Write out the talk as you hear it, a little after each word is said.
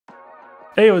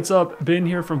Hey, what's up? Ben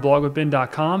here from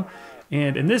blogwithben.com,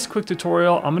 and in this quick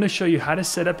tutorial, I'm going to show you how to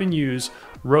set up and use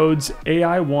Rode's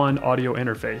AI-1 audio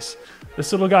interface.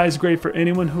 This little guy is great for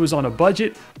anyone who is on a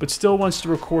budget, but still wants to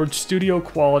record studio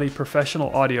quality professional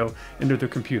audio into their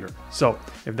computer. So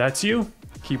if that's you,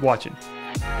 keep watching.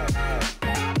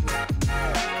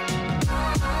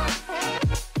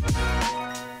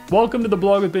 Welcome to the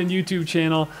Blog with Ben YouTube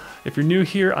channel. If you're new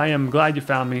here, I am glad you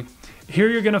found me. Here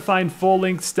you're going to find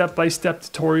full-length step-by-step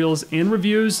tutorials and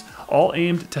reviews, all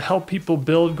aimed to help people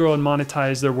build, grow, and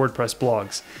monetize their WordPress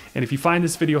blogs. And if you find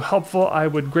this video helpful, I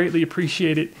would greatly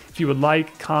appreciate it if you would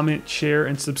like, comment, share,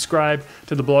 and subscribe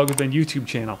to the Blog with Ben YouTube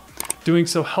channel. Doing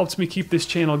so helps me keep this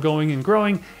channel going and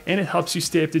growing, and it helps you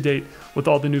stay up to date with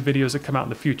all the new videos that come out in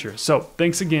the future. So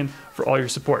thanks again for all your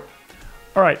support.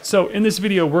 All right, so in this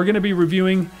video, we're going to be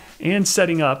reviewing and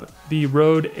setting up the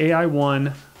Rode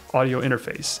AI-1 audio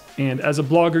interface. And as a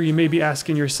blogger, you may be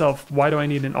asking yourself, why do I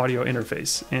need an audio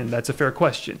interface? And that's a fair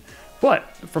question. But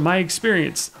from my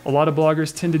experience, a lot of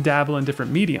bloggers tend to dabble in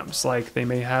different mediums, like they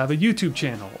may have a YouTube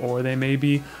channel or they may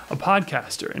be a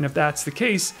podcaster. And if that's the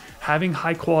case, having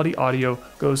high quality audio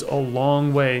goes a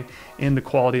long way in the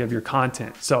quality of your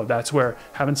content. So that's where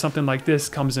having something like this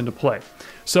comes into play.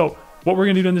 So what we're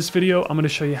going to do in this video, I'm going to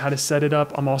show you how to set it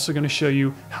up. I'm also going to show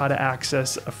you how to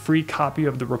access a free copy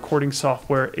of the recording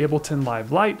software Ableton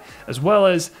Live Lite, as well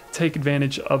as take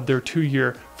advantage of their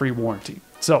 2-year free warranty.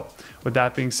 So with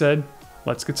that being said,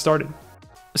 let's get started.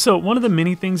 So one of the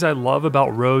many things I love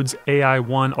about Rode's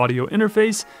AI-1 audio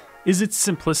interface is its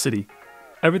simplicity.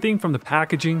 Everything from the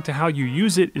packaging to how you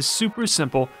use it is super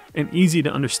simple and easy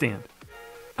to understand.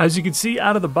 As you can see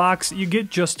out of the box, you get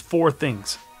just 4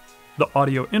 things: the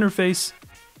audio interface,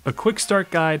 a quick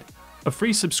start guide, a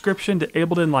free subscription to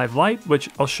Ableton Live Lite, which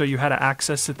I'll show you how to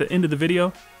access at the end of the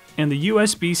video, and the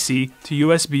USB-C to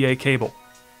USB-A cable.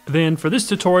 Then for this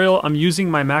tutorial, I'm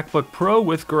using my MacBook Pro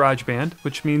with GarageBand,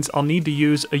 which means I'll need to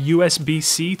use a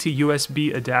USB-C to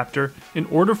USB adapter in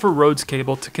order for Rode's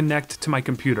cable to connect to my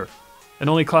computer. It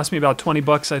only cost me about 20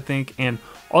 bucks, I think, and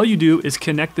all you do is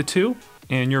connect the two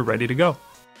and you're ready to go.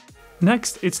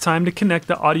 Next, it's time to connect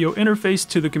the audio interface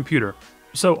to the computer.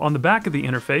 So on the back of the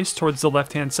interface, towards the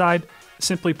left-hand side,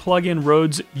 simply plug in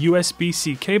Rode's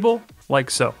USB-C cable, like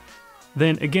so.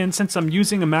 Then again, since I'm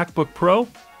using a MacBook Pro,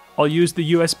 I'll use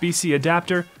the USB-C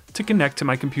adapter to connect to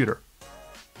my computer.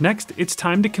 Next, it's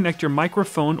time to connect your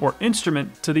microphone or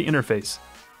instrument to the interface.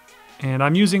 And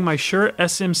I'm using my Shure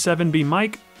SM7B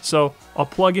mic, so I'll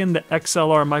plug in the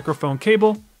XLR microphone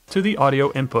cable to the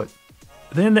audio input.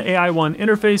 Then the AI-1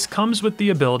 interface comes with the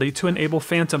ability to enable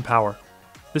phantom power.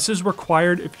 This is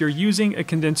required if you're using a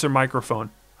condenser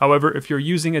microphone. However, if you're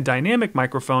using a dynamic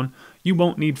microphone, you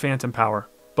won't need phantom power.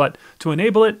 But to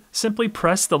enable it, simply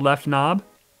press the left knob,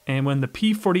 and when the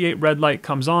P48 red light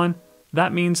comes on,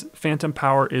 that means phantom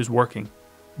power is working.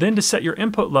 Then to set your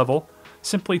input level,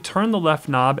 simply turn the left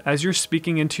knob as you're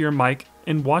speaking into your mic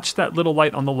and watch that little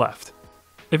light on the left.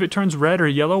 If it turns red or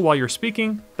yellow while you're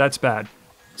speaking, that's bad.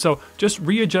 So just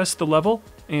readjust the level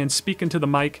and speak into the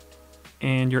mic,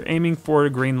 and you're aiming for a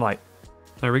green light.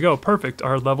 There we go, perfect,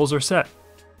 our levels are set.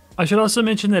 I should also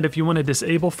mention that if you want to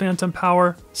disable phantom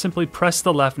power, simply press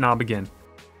the left knob again.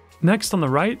 Next on the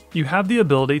right, you have the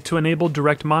ability to enable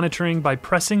direct monitoring by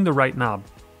pressing the right knob.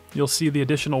 You'll see the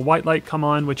additional white light come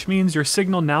on, which means your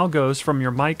signal now goes from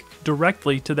your mic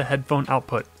directly to the headphone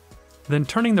output. Then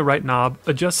turning the right knob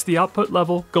adjusts the output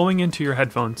level going into your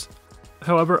headphones.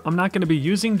 However, I'm not going to be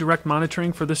using direct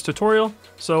monitoring for this tutorial,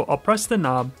 so I'll press the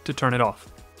knob to turn it off.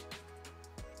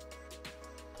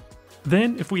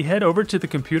 Then, if we head over to the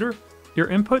computer, your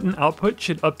input and output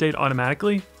should update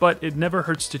automatically, but it never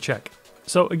hurts to check.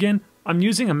 So again, I'm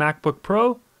using a MacBook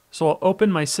Pro, so I'll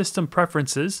open my system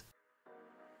preferences,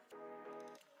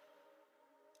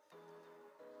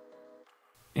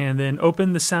 and then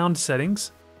open the sound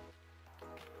settings.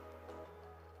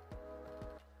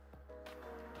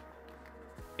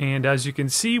 And as you can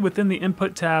see within the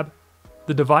input tab,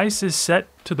 the device is set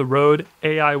to the Rode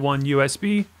AI-1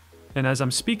 USB, and as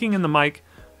I'm speaking in the mic,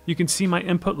 you can see my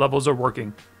input levels are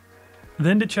working.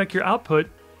 Then to check your output,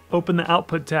 open the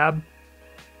output tab,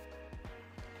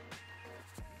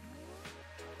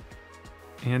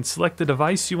 and select the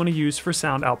device you want to use for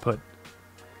sound output.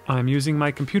 I'm using my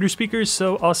computer speakers,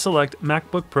 so I'll select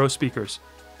MacBook Pro speakers.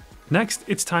 Next,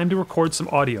 it's time to record some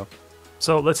audio.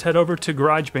 So let's head over to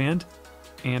GarageBand.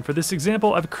 And for this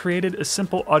example, I've created a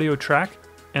simple audio track,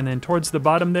 and then towards the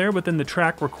bottom there within the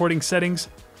track recording settings,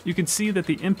 you can see that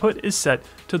the input is set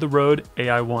to the Rode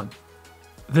AI-1.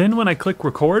 Then when I click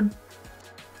record,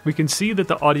 we can see that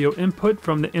the audio input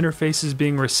from the interface is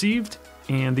being received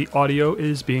and the audio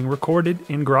is being recorded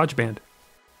in GarageBand.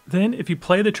 Then if you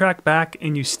play the track back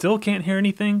and you still can't hear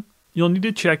anything, you'll need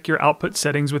to check your output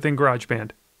settings within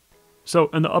GarageBand. So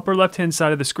in the upper left-hand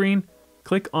side of the screen,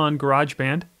 click on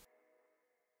GarageBand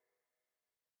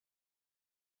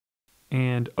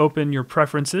and open your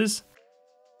preferences.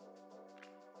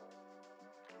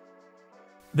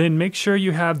 Then make sure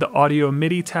you have the Audio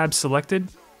MIDI tab selected.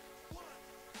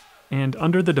 And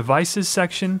under the Devices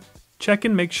section, check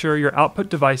and make sure your output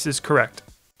device is correct.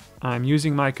 I'm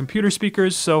using my computer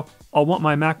speakers, so I'll want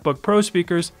my MacBook Pro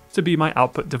speakers to be my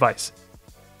output device.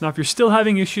 Now if you're still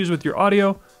having issues with your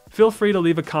audio, feel free to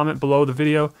leave a comment below the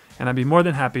video and I'd be more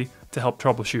than happy to help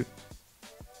troubleshoot.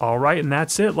 Alright, and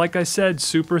that's it. Like I said,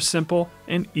 super simple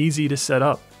and easy to set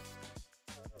up.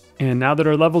 And now that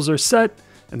our levels are set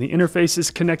and the interface is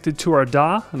connected to our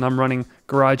DAW, and I'm running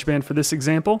GarageBand for this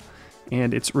example,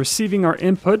 and it's receiving our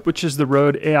input, which is the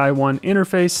Rode AI-1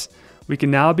 interface, we can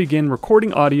now begin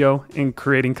recording audio and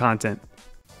creating content.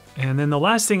 And then the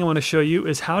last thing I want to show you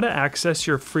is how to access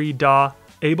your free DAW,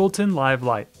 Ableton Live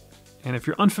Lite. And if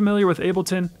you're unfamiliar with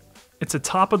Ableton, it's a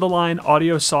top-of-the-line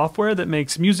audio software that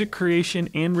makes music creation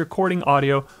and recording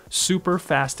audio super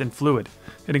fast and fluid.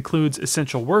 It includes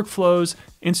essential workflows,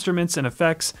 instruments and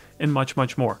effects, and much,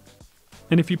 much more.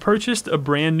 And if you purchased a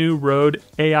brand new Rode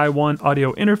AI-1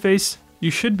 audio interface, you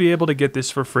should be able to get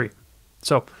this for free.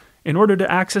 So, in order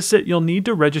to access it, you'll need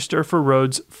to register for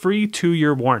Rode's free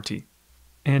 2-year warranty.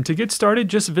 And to get started,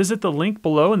 just visit the link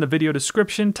below in the video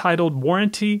description titled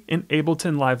Warranty in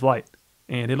Ableton Live Lite.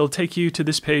 And it'll take you to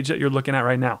this page that you're looking at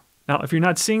right now. Now, if you're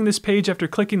not seeing this page after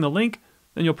clicking the link,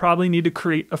 then you'll probably need to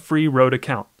create a free Rode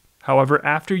account. However,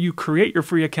 after you create your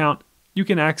free account, you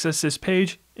can access this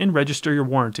page and register your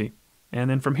warranty. And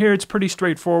then from here, it's pretty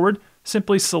straightforward.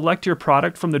 Simply select your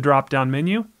product from the drop-down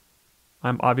menu.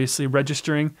 I'm obviously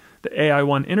registering the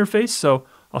AI-1 interface, so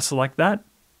I'll select that.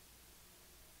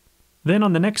 Then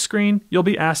on the next screen, you'll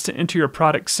be asked to enter your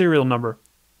product serial number.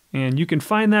 And you can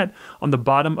find that on the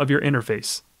bottom of your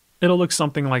interface. It'll look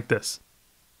something like this.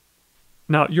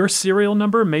 Now, your serial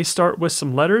number may start with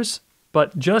some letters,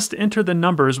 but just enter the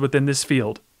numbers within this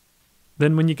field.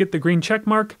 Then when you get the green check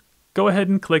mark, go ahead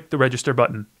and click the register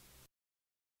button.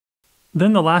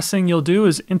 Then the last thing you'll do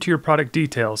is enter your product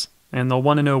details, and they'll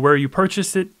want to know where you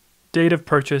purchased it, date of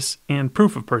purchase, and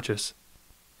proof of purchase.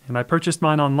 And I purchased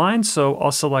mine online, so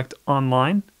I'll select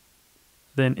online,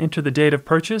 then enter the date of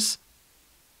purchase,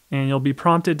 and you'll be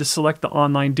prompted to select the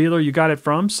online dealer you got it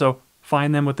from, so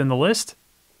find them within the list.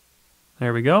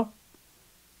 There we go.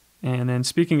 And then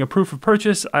speaking of proof of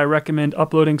purchase, I recommend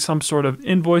uploading some sort of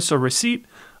invoice or receipt.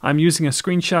 I'm using a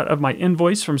screenshot of my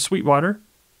invoice from Sweetwater.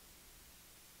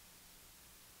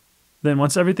 Then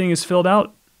once everything is filled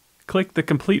out, click the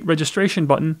complete registration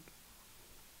button.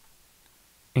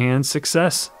 And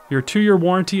success! Your 2-year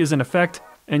warranty is in effect,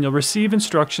 and you'll receive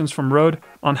instructions from Rode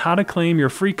on how to claim your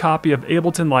free copy of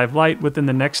Ableton Live Lite within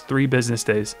the next 3 business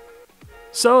days.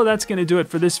 So that's going to do it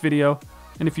for this video,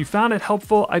 and if you found it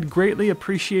helpful, I'd greatly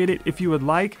appreciate it if you would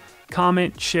like,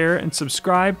 comment, share, and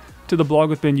subscribe to the Blog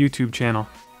with Ben YouTube channel.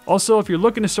 Also, if you're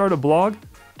looking to start a blog,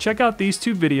 check out these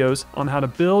 2 videos on how to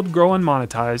build, grow, and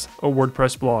monetize a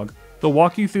WordPress blog. They'll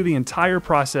walk you through the entire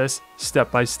process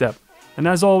step by step. And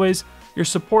as always, your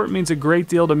support means a great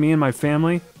deal to me and my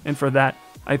family, and for that,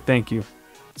 I thank you.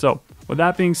 So, with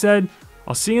that being said,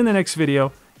 I'll see you in the next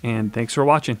video, and thanks for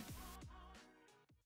watching.